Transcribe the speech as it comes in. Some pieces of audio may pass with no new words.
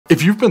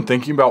If you've been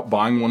thinking about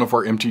buying one of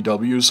our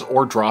MTWs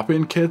or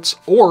drop-in kits,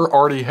 or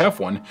already have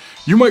one,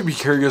 you might be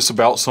curious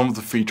about some of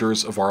the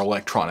features of our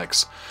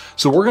electronics.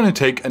 So we're going to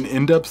take an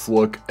in-depth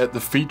look at the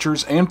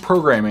features and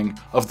programming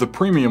of the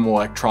premium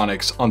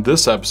electronics on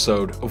this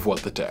episode of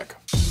What the Tech.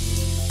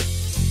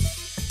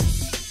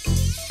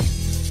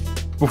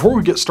 Before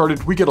we get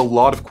started, we get a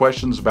lot of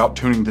questions about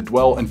tuning the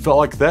Dwell and felt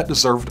like that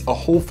deserved a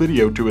whole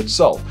video to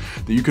itself,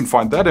 that you can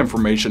find that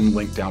information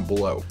linked down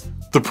below.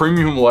 The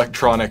premium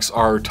electronics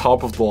are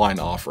top of the line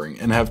offering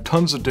and have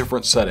tons of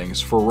different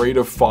settings for rate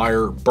of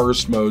fire,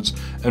 burst modes,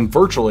 and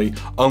virtually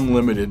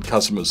unlimited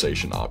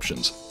customization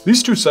options.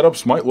 These two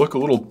setups might look a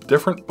little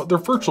different, but they're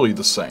virtually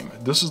the same.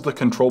 This is the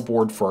control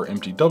board for our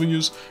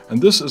MTWs, and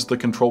this is the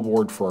control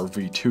board for our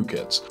V2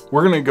 kits.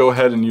 We're going to go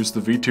ahead and use the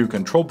V2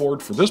 control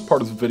board for this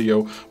part of the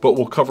video, but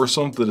we'll cover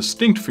some of the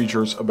distinct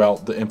features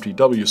about the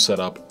MTW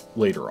setup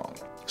later on.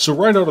 So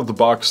right out of the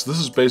box, this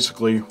is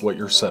basically what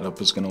your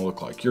setup is going to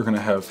look like. You're going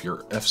to have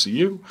your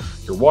FCU,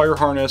 your wire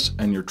harness,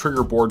 and your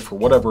trigger board for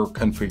whatever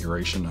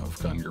configuration of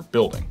gun you're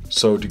building.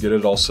 So to get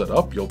it all set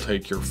up, you'll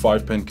take your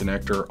 5-pin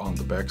connector on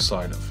the back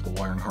side of the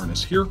wiring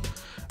harness here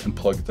and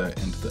plug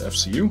that into the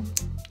FCU.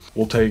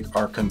 We'll take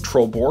our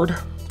control board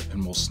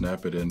and we'll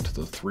snap it into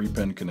the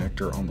 3-pin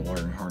connector on the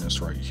wiring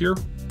harness right here.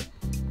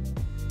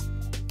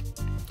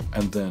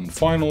 And then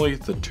finally,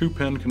 the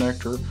 2-pin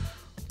connector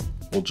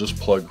will just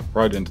plug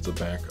right into the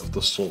back of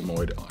the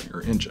solenoid on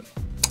your engine.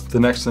 The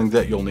next thing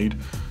that you'll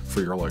need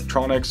for your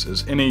electronics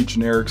is any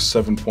generic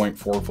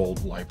 7.4 volt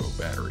LiPo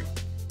battery.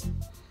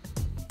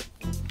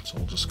 So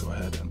we'll just go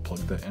ahead and plug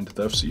that into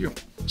the FCU.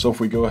 So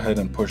if we go ahead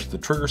and push the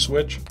trigger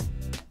switch,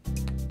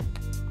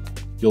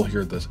 you'll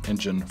hear this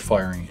engine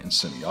firing in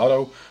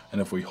semi-auto.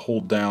 And if we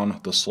hold down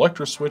the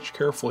selector switch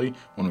carefully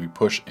when we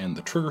push in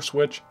the trigger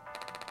switch,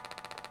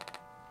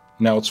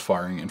 now it's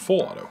firing in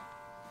full auto.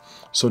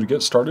 So to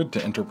get started,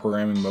 to enter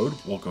programming mode,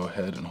 we'll go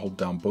ahead and hold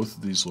down both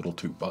of these little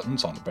 2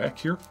 buttons on the back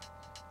here.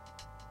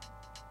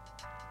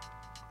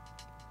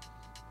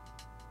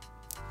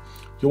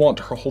 You'll want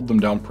to hold them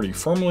down pretty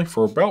firmly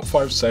for about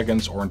 5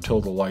 seconds or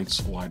until the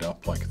lights light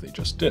up like they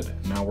just did.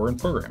 Now we're in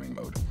programming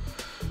mode.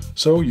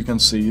 So you can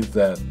see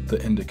that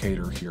the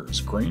indicator here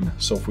is green.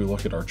 So if we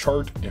look at our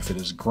chart, if it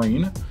is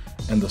green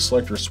and the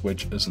selector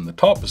switch is in the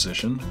top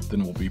position,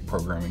 then we'll be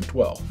programming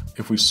Dwell.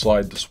 If we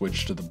slide the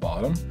switch to the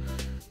bottom,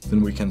 then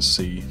we can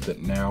see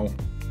that now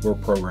we're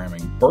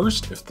programming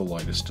burst if the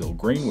light is still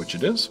green, which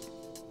it is.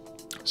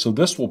 So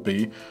this will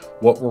be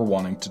what we're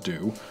wanting to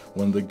do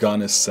when the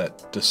gun is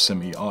set to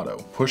semi-auto.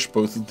 Push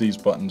both of these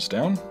buttons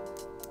down.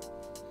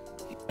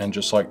 And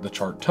just like the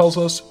chart tells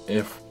us,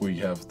 if we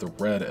have the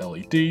red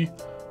LED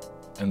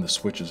and the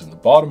switch is in the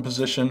bottom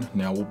position,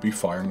 now we'll be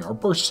firing our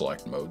burst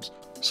select modes.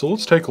 So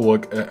let's take a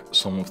look at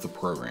some of the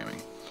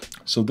programming.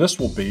 So this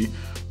will be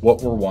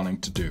what we're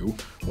wanting to do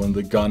when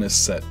the gun is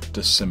set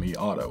to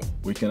semi-auto.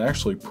 We can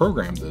actually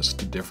program this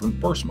to different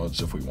burst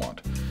modes if we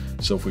want.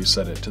 So if we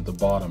set it to the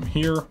bottom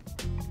here,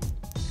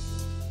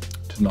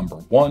 to number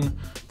 1,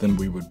 then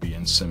we would be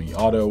in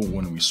semi-auto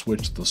when we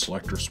switch the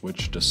selector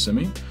switch to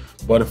semi.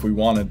 But if we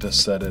wanted to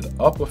set it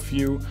up a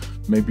few,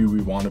 maybe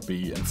we want to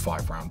be in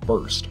 5-round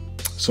burst.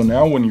 So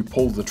now when you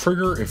pull the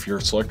trigger, if your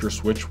selector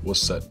switch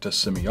was set to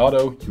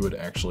semi-auto, you would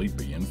actually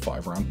be in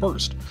 5-round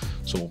burst.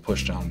 So we'll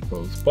push down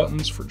both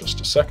buttons for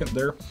just a second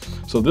there.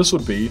 So this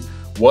would be,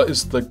 what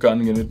is the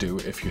gun going to do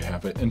if you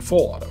have it in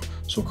full auto?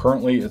 So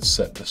currently it's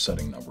set to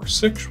setting number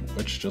 6,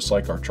 which just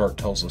like our chart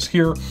tells us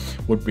here,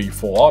 would be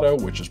full auto,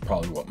 which is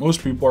probably what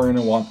most people are going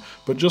to want.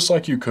 But just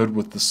like you could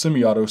with the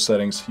semi-auto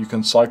settings, you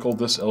can cycle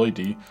this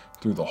LED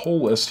through the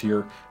whole list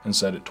here and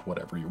set it to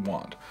whatever you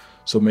want.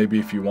 So maybe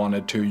if you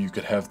wanted to, you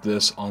could have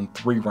this on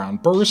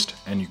 3-round burst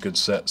and you could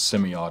set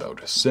semi-auto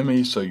to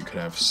semi, so you could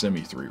have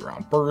semi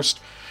 3-round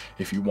burst.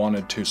 If you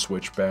wanted to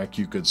switch back,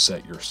 you could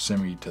set your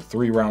semi to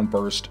 3-round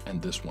burst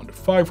and this one to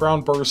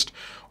 5-round burst,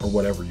 or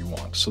whatever you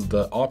want. So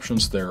the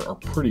options there are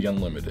pretty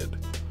unlimited.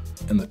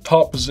 In the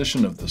top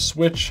position of the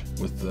switch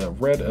with the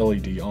red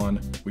LED on,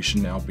 we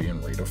should now be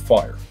in rate of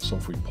fire. So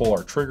if we pull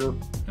our trigger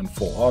in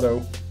full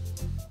auto,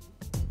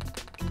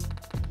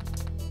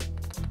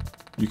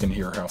 you can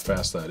hear how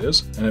fast that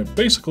is. And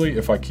basically,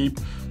 if I keep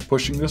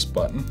pushing this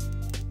button,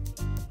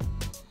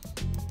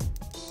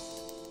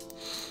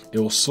 it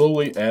will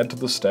slowly add to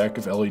the stack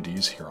of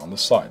LEDs here on the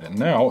side. And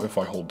now, if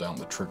I hold down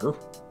the trigger,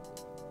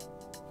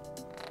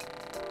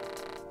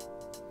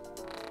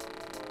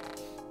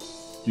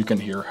 you can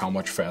hear how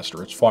much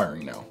faster it's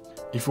firing now.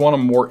 If you want a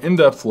more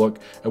in-depth look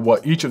at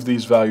what each of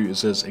these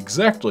values is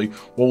exactly,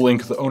 we'll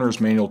link the owner's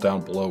manual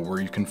down below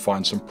where you can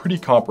find some pretty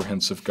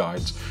comprehensive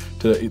guides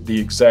to the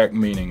exact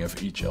meaning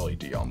of each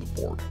LED on the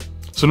board.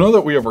 So now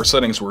that we have our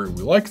settings where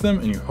we like them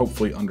and you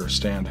hopefully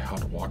understand how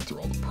to walk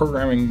through all the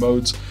programming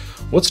modes,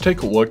 let's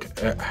take a look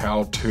at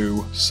how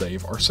to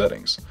save our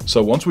settings.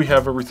 So once we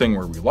have everything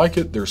where we like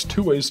it, there's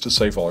 2 ways to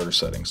save all your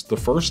settings. The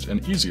first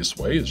and easiest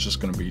way is just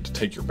going to be to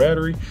take your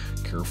battery,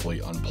 carefully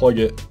unplug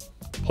it,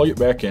 plug it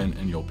back in,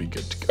 and you'll be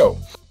good to go.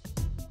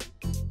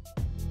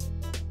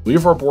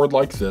 Leave our board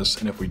like this,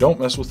 and if we don't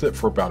mess with it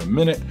for about a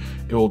minute,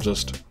 it will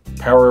just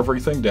power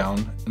everything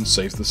down and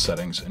save the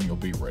settings, and you'll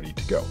be ready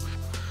to go.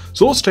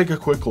 So let's take a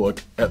quick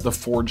look at the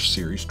Forge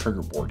series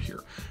trigger board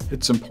here.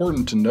 It's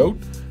important to note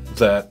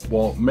that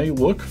while it may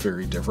look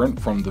very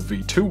different from the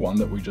V2 one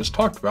that we just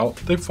talked about,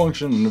 they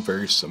function in a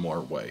very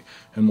similar way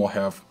and will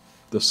have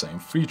the same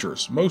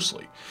features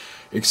mostly.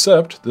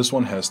 Except this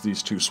one has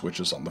these two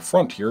switches on the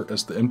front here,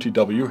 as the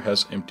MTW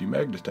has empty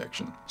mag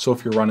detection. So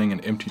if you're running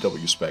an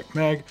MTW spec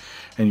mag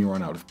and you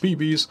run out of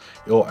BBs,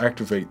 it'll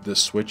activate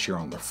this switch here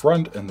on the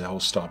front, and that'll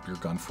stop your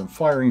gun from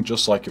firing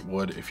just like it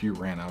would if you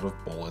ran out of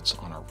bullets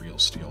on a real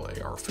steel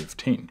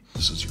AR-15.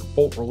 This is your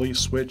bolt release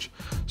switch.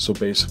 So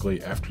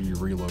basically after you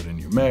reload a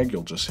new mag,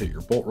 you'll just hit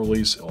your bolt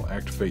release, it'll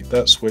activate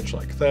that switch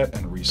like that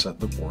and reset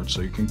the board so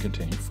you can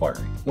continue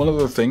firing. One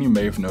other thing you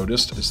may have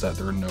noticed is that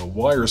there are no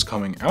wires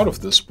coming out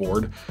of this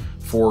board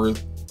for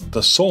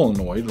the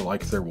solenoid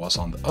like there was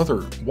on the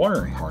other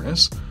wiring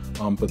harness,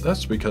 but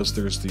that's because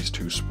there's these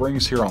two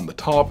springs here on the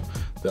top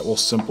that will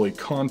simply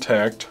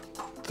contact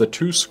the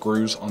two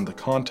screws on the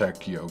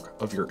contact yoke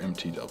of your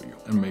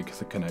MTW and make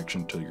the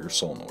connection to your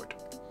solenoid.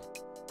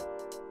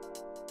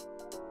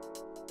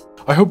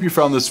 I hope you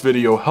found this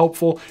video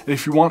helpful, and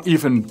if you want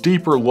even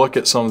deeper look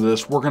at some of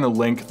this, we're going to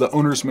link the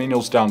owner's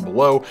manuals down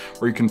below,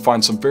 where you can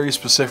find some very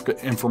specific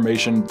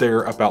information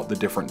there about the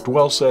different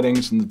dwell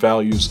settings and the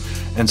values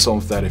and some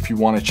of that if you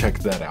want to check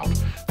that out.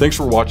 Thanks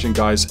for watching,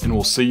 guys, and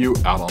we'll see you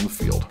out on the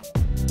field.